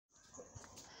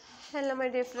Hello my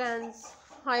dear friends,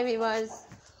 hi viewers,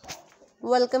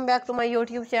 welcome back to my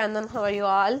YouTube channel. How are you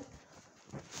all?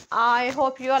 I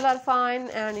hope you all are fine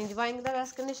and enjoying the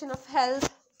best condition of health.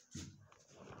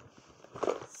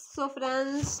 So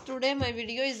friends, today my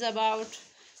video is about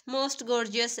most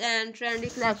gorgeous and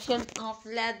trendy collection of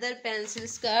leather pencil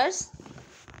skirts.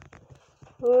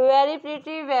 Very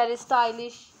pretty, very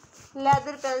stylish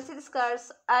leather pencil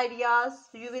skirts ideas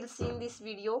you will see in this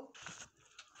video.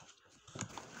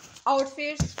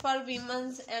 Outfits for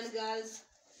women and girls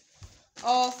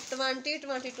of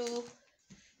 2022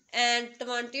 and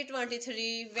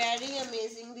 2023. Very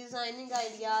amazing designing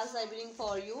ideas I bring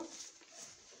for you.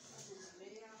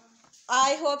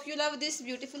 I hope you love this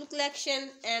beautiful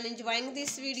collection and enjoying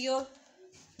this video.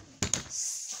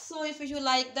 So if you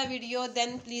like the video,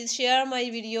 then please share my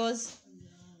videos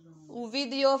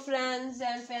with your friends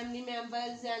and family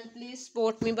members, and please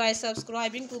support me by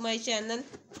subscribing to my channel.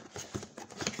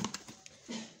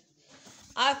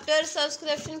 After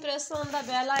subscription, press on the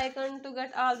bell icon to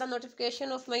get all the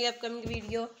notification of my upcoming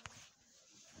video.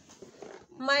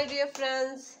 My dear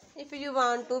friends, if you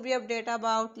want to be updated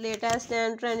about latest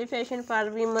and trendy fashion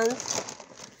for women,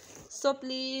 so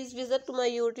please visit to my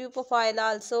YouTube profile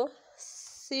also.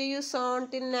 See you soon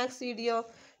till next video.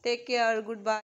 Take care. Goodbye.